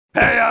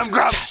I'm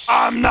Grumps.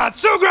 I'm not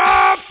so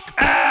Grump,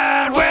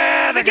 and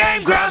we're the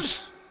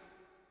GameGrumps.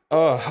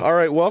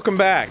 Alright, welcome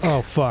back.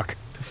 Oh, fuck.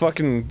 To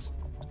fucking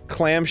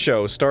Clam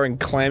Show starring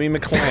Clammy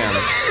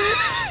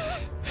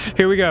McClam.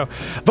 Here we go.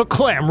 The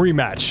Clam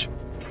rematch.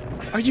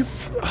 Are you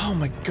oh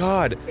my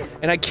god.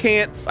 And I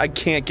can't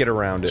get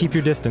around it. Keep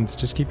your distance.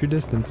 Just keep your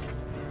distance.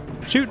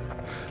 Shoot.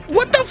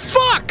 What the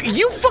fuck?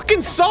 You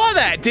fucking saw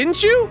that,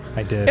 didn't you?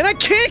 I did. And I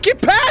can't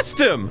get past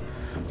him!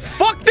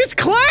 Fuck this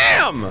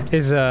clam!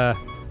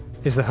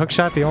 Is the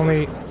hookshot the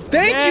only—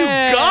 Thank you,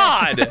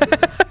 God!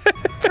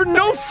 For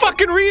no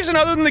fucking reason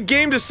other than the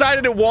game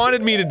decided it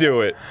wanted me to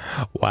do it.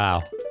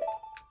 Wow.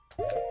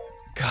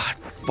 God,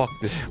 fuck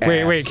this ass.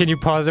 Wait, can you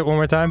pause it one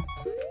more time?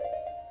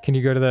 Can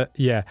you go to the—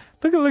 yeah.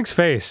 Look at Link's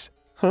face.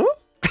 Huh?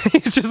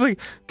 He's just like,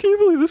 can you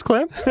believe this,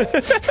 Clam?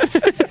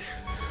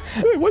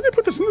 Hey, why'd they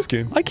put this in this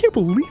game? I can't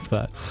believe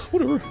that.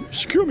 Whatever.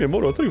 Shigeru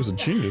Miyamoto, I thought he was a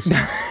genius.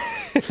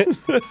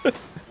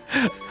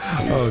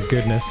 Oh,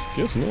 goodness.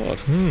 Guess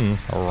not.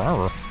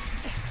 Alright.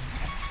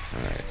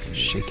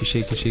 Shaky,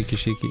 shaky, shaky,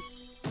 shaky.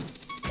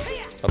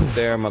 Up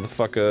there,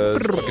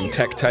 motherfucker. Fucking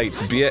tech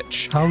tights,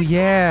 bitch. Oh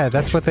yeah,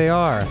 that's what they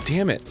are.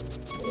 Damn it.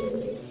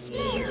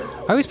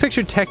 I always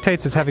pictured Tech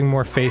Tights as having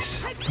more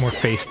face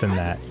than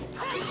that.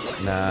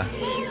 Nah.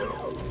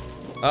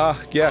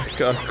 Yeah,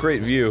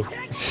 great view.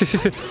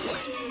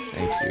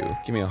 Thank you.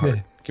 Give me a heart.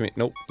 Give me—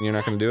 nope, you're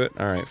not gonna do it?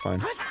 Alright,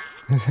 fine.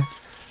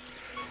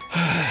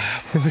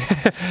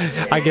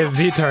 I guess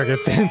Z-Target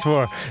stands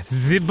for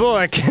the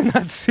boy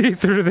cannot see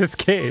through this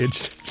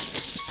cage.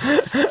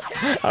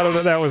 I don't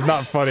know, that was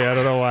not funny. I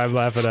don't know why I'm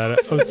laughing at it.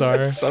 I'm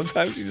sorry.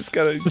 Sometimes you just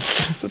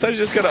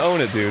gotta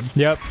own it, dude.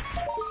 Yep.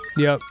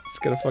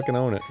 Just gotta fucking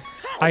own it.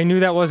 I knew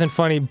that wasn't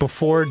funny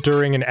before,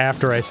 during, and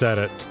after I said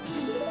it.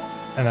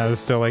 And I was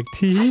still like,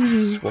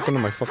 tee. Welcome to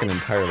my fucking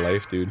entire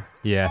life, dude.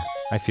 Yeah,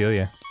 I feel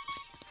you.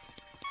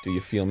 Do you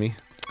feel me?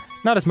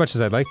 Not as much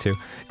as I'd like to.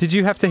 Did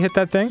you have to hit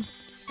that thing?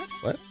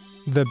 What?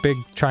 The big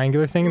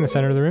triangular thing in the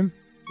center of the room?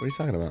 What are you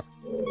talking about?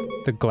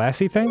 The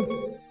glassy thing?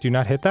 Do you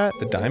not hit that?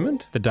 The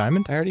diamond? The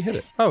diamond? I already hit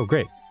it. Oh,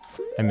 great.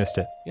 I missed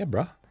it. Yeah,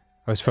 bruh.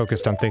 I was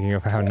focused on thinking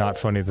of how not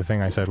funny the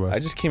thing I said was. I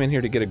just came in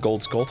here to get a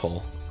gold skull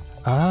toll.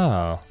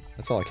 Oh.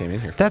 That's all I came in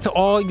here for. That's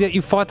all that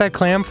you fought that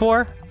clam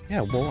for?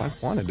 Yeah, well, I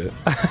wanted it.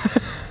 I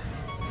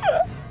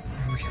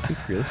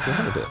really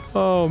wanted it.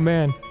 Oh,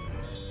 man.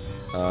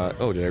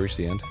 Oh, did I reach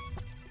the end?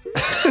 I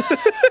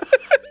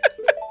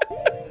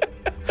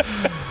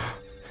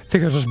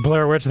think I'll just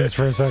Blair Witch this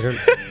for a second.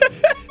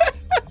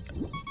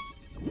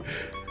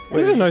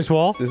 This is a nice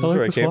wall. This is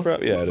where I came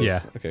from? Yeah, it is.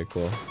 Yeah. Okay,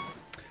 cool.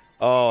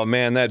 Oh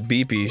man, that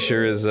beepy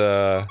sure is,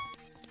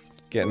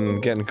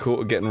 getting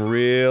cool, getting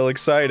real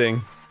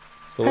exciting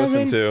to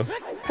listen to.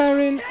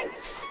 Aaron,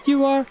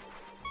 you are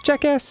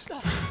jackass.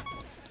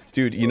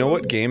 Dude, you know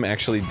what game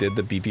actually did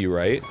the beepy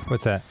right?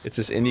 What's that? It's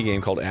this indie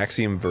game called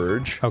Axiom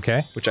Verge.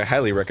 Okay. Which I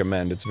highly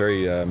recommend. It's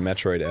very,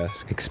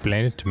 Metroid-esque.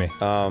 Explain it to me.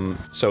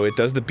 So it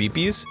does the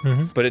beepies,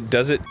 but it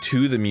does it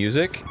to the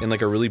music in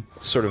like a really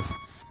sort of—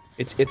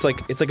 it's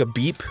like a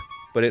beep,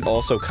 but it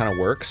also kind of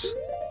works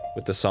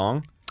with the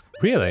song.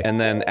 Really? And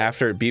then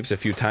after it beeps a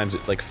few times,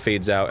 it like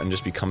fades out and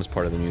just becomes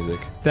part of the music.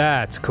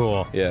 That's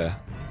cool. Yeah.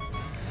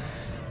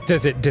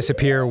 Does it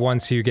disappear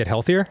once you get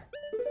healthier?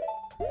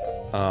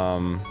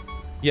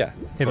 Yeah.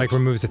 It like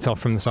removes itself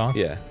from the song?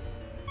 Yeah.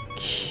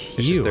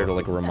 It's just there to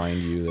like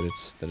remind you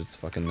that it's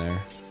fucking there.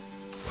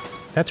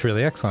 That's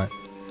really excellent.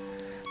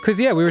 Cause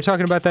yeah, we were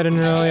talking about that in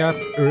an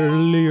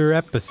earlier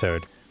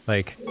episode.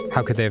 Like,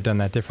 how could they have done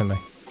that differently?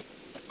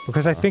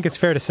 Because I think it's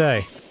fair to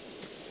say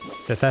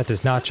that that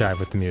does not jive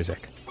with the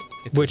music.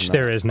 Which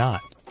there is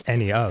not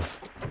any of.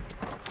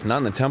 Not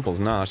in the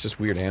temples, no, it's just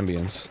weird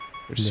ambience.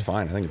 Which is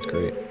fine, I think it's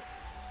great.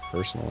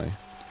 Personally.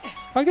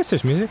 I guess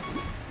there's music.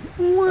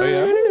 Oh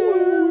yeah?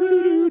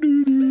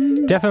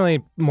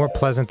 Definitely more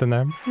pleasant than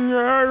them.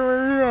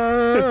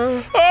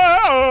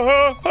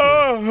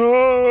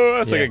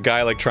 That's like a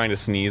guy like trying to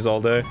sneeze all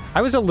day.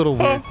 I was a little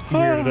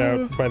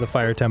weirded out by the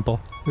fire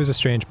temple. It was a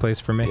strange place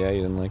for me. Yeah,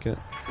 you didn't like it?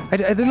 I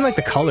didn't like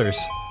the colors.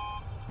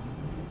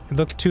 It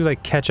looked too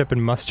like ketchup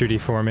and mustardy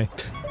for me.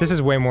 This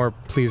is way more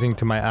pleasing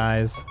to my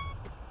eyes.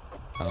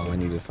 Oh, I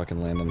need to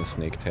fucking land on the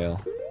snake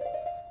tail.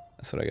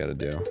 That's what I gotta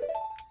do.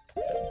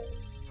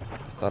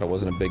 I thought it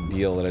wasn't a big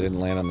deal that I didn't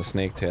land on the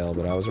snake tail,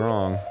 but I was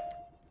wrong.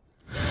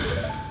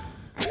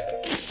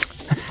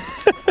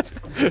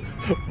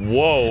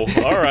 Whoa,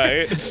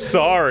 alright,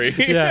 sorry.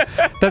 Yeah,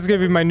 that's gonna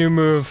be my new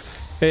move.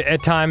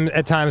 At times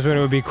when it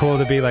would be cool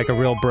to be like a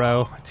real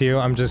bro to you,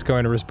 I'm just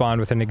going to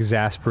respond with an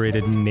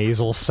exasperated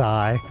nasal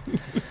sigh.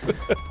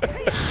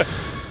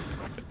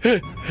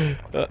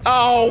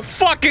 Oh,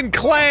 fucking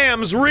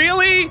clams,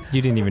 really?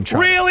 You didn't even try.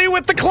 Really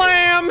with the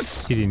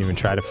clams? You didn't even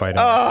try to fight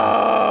him.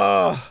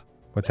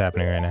 What's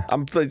happening right now?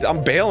 I'm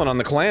bailing on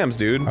the clams,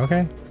 dude.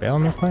 Okay, bail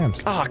on those clams.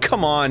 Ah,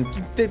 come on.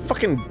 They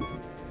fucking...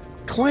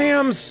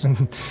 Clams!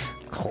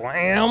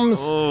 Clams?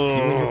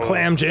 Oh.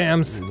 Clam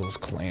jams. Ooh, those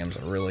clams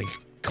are really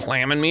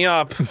clamming me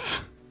up.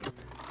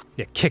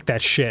 Yeah, kick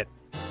that shit.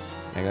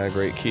 I got a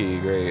great key,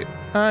 great.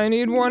 I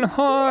need 1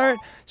 heart.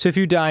 So if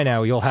you die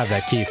now, you'll have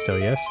that key still,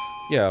 yes?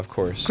 Yeah, of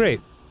course.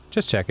 Great.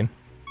 Just checking.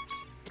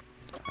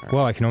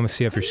 Whoa, I can almost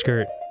see up your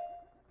skirt.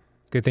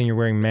 Good thing you're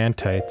wearing man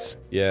tights.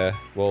 Yeah,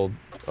 well,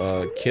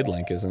 Kid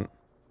Link isn't.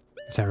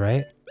 Is that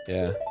right?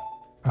 Yeah.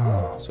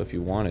 Oh. So if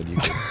you wanted, you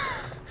could.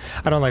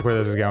 I don't like where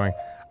this is going.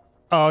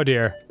 Oh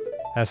dear.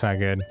 That's not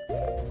good.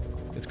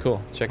 It's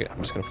cool. Check it.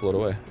 I'm just gonna float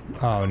away.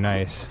 Oh,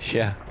 nice.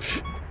 Yeah.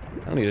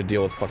 I don't need to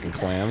deal with fucking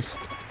clams.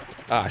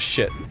 Ah,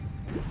 shit.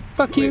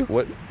 Fuck you,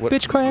 Wait, what,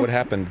 bitch clam. What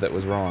happened that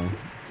was wrong?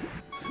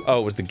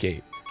 Oh, it was the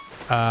gate.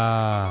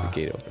 Ah. The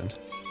gate opened.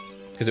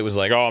 Because it was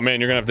like, oh man,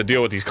 you're gonna have to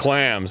deal with these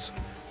clams.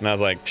 And I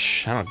was like,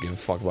 psh, I don't give a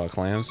fuck about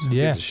clams. Who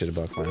Yeah. gives a shit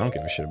about clams? I don't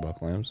give a shit about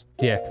clams.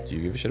 Yeah. Do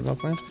you give a shit about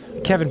clams?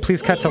 Kevin,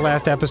 please cut to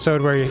last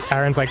episode where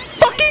Aaron's like,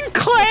 fucking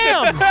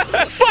clam!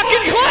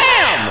 Fucking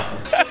clam!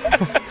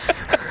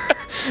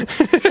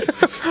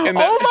 And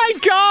that, Oh my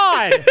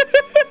god!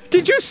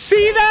 Did you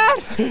see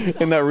that?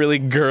 in that really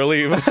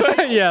girly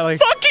Yeah, like,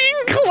 fucking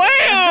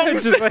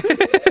clams! just like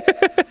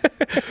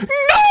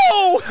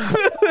No!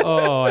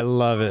 oh, I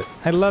love it.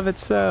 I love it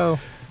so.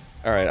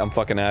 Alright, I'm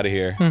fucking out of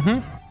here. Mm-hmm.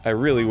 I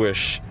really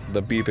wish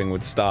the beeping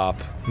would stop,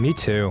 Me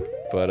too.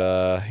 but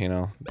you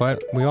know.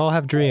 But we all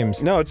have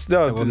dreams. No, it's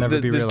no. will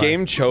never be This game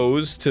realized.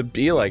 chose to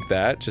be like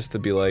that, just to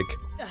be like,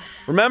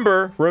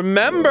 remember,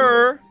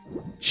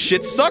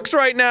 shit sucks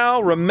right now.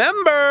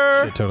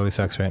 Remember. It totally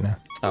sucks right now.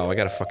 Oh, I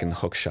got a fucking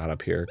hook shot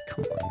up here.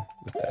 Come on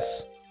with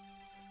this.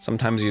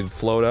 Sometimes you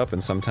float up,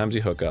 and sometimes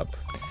you hook up.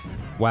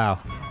 Wow.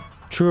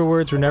 Truer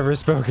words were never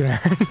spoken,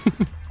 Aaron.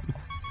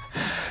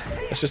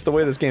 That's just the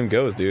way this game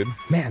goes, dude.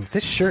 Man,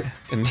 this shirt,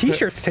 And-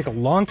 t-shirts take a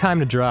long time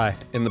to dry.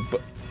 In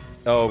the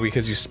oh,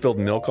 because you spilled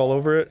milk all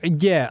over it.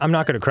 Yeah, I'm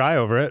not gonna cry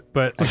over it,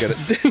 but I get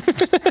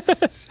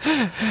it.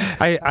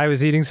 I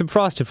was eating some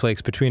Frosted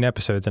Flakes between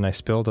episodes and I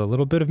spilled a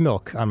little bit of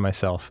milk on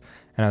myself.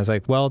 And I was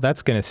like, well,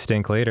 that's gonna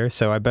stink later,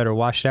 so I better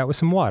wash it out with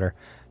some water.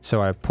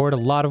 So I poured a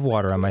lot of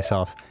water on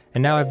myself.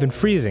 And now I've been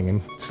freezing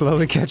and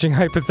slowly catching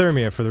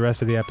hypothermia for the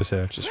rest of the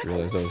episode. Just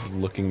realized I was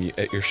looking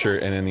at your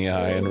shirt and in the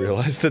eye and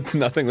realized that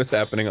nothing was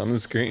happening on the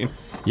screen.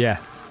 Yeah,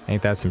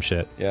 ain't that some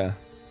shit. Yeah.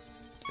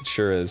 It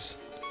sure is.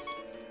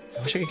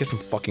 I wish I could get some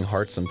fucking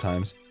hearts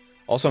sometimes.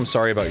 Also, I'm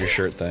sorry about your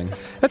shirt thing.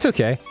 That's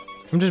okay.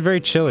 I'm just very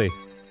chilly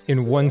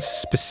in one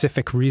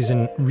specific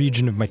region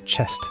of my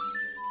chest.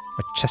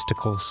 My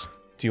chesticles.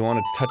 Do you want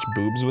to touch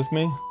boobs with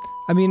me?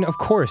 I mean, of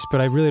course, but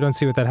I really don't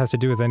see what that has to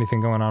do with anything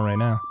going on right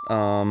now.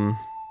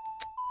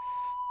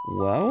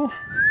 Well,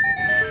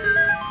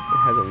 it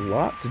has a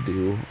lot to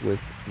do with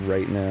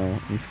right now,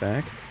 in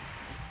fact.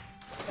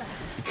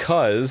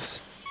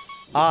 Because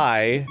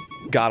I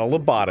got a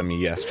lobotomy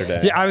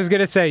yesterday. Yeah, I was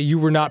gonna say you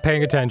were not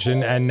paying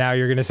attention, and now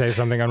you're gonna say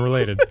something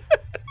unrelated.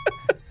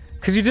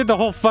 Because you did the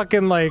whole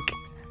fucking, like,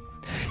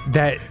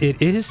 that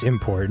it is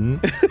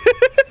important.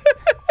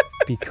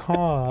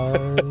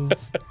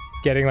 Because...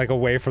 Getting, like,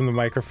 away from the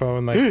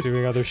microphone, like,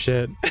 doing other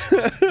shit.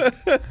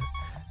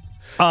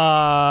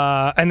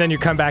 And then you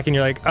come back and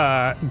you're like,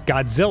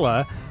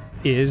 Godzilla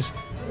is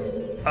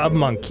a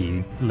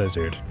monkey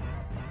lizard.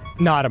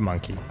 Not a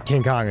monkey.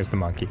 King Kong is the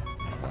monkey.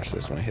 Watch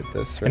this when I hit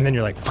this, right? And then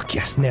you're like, fuck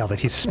yes, nailed it,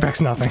 he suspects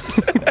nothing.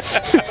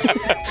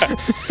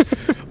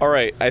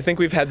 Alright, I think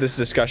we've had this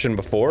discussion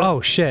before.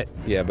 Oh, shit.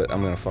 Yeah, but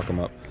I'm gonna fuck him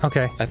up.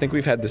 Okay. I think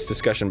we've had this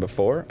discussion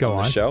before Go on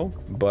the on. show,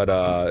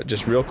 but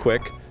just real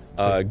quick,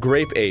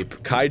 grape ape,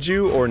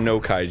 kaiju or no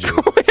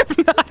kaiju? We have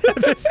not had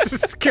this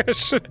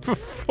discussion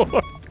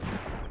before.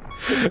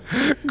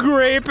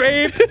 Grape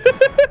ape.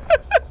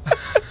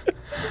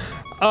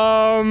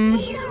 I'm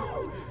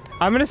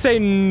gonna say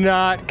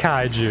not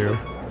kaiju.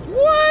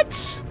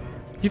 What?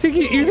 You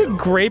think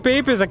grape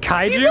ape is a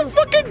kaiju? He's a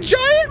fucking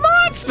giant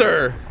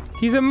monster!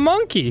 He's a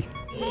monkey.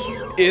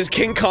 Is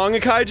King Kong a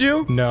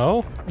kaiju?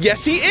 No.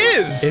 Yes, he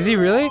is! Is he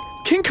really?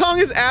 King Kong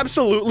is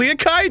absolutely a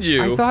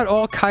kaiju! I thought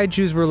all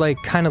kaijus were like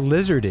kind of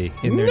lizardy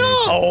in their nature.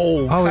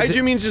 No! Oh, it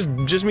Kaiju means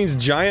just means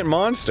giant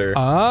monster.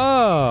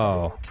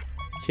 Oh.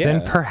 Yeah.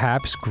 Then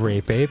perhaps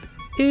grape ape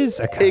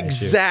is a kaiju.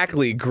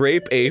 Exactly,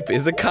 grape ape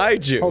is a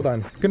kaiju. Hold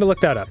on. Gonna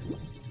look that up.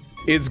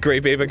 Is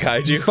grape ape a You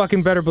kaiju?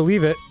 fucking better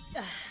believe it.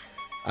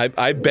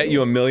 I bet you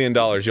 $1 million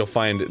you'll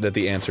find that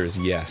the answer is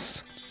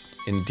yes.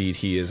 Indeed,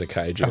 he is a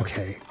kaiju.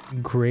 Okay.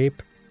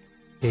 Grape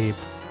ape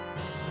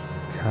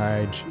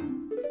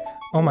kaiju.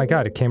 Oh my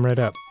god, it came right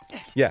up.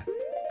 Yeah,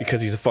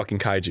 because he's a fucking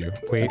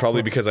kaiju. Wait, And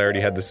probably because I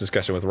already had this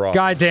discussion with Ross.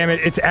 God damn it,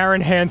 it's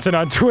Aaron Hansen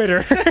on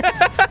Twitter.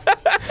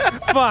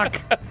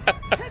 Fuck.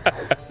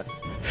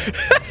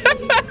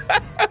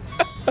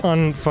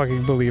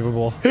 Unfucking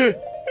believable.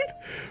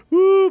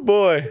 Woo,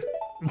 boy.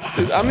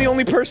 Dude, I'm the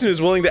only person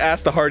who's willing to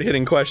ask the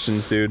hard-hitting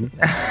questions, dude.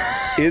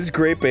 Is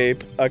grape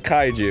ape a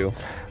kaiju?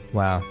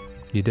 Wow,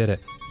 you did it.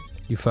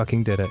 You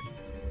fucking did it.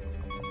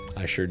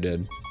 I sure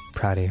did.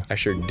 Proud of you. I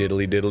sure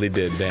diddly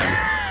did,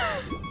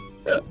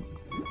 Dan.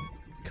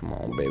 Come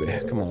on,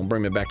 baby. Come on,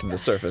 bring me back to the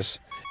surface.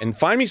 And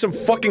find me some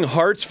fucking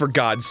hearts, for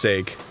God's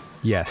sake.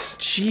 Yes.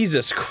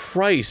 Jesus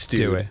Christ, dude.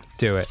 Do it.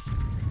 Do it.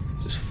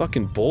 This is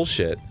fucking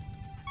bullshit.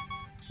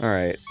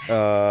 Alright,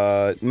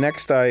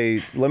 next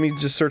let me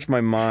just search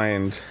my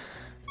mind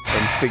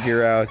and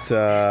figure out,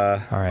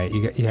 Alright,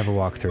 you have a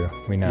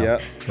walkthrough. We know.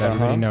 Yep.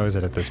 Everybody knows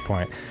it at this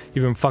point.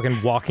 You've been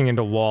fucking walking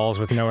into walls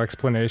with no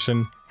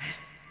explanation.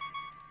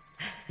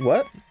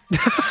 What?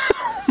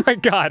 Oh my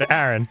god,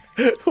 Aaron.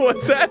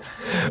 What's that?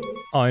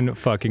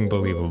 Unfucking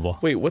believable.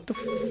 Wait, what the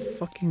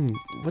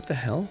what the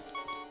hell?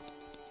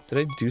 Did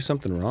I do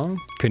something wrong?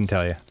 Couldn't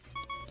tell you.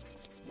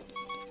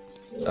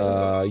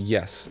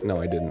 Yes.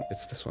 No, I didn't.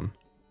 It's this one.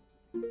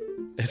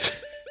 It's...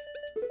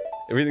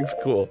 Everything's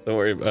cool. Don't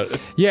worry about it.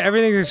 Yeah,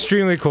 everything's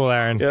extremely cool,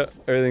 Aaron. Yeah,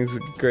 everything's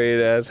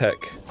great as heck.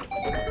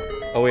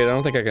 Oh wait, I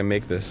don't think I can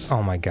make this.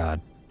 Oh my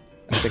god.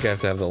 I think I have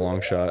to have the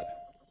long shot.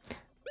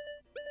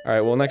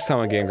 Alright, well next time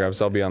on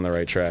GameGrumps, I'll be on the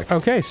right track.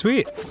 Okay,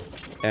 sweet.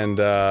 And,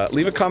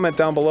 leave a comment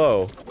down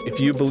below if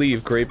you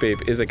believe Grape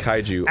Ape is a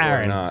kaiju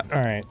Aaron. or not.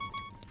 Alright.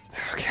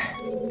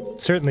 Okay.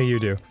 Certainly you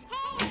do.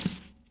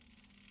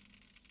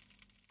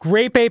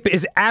 Grape Ape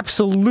is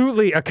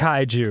absolutely a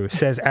kaiju,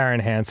 says Aaron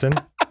Hansen.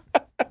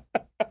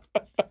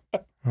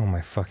 Oh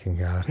my fucking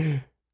god.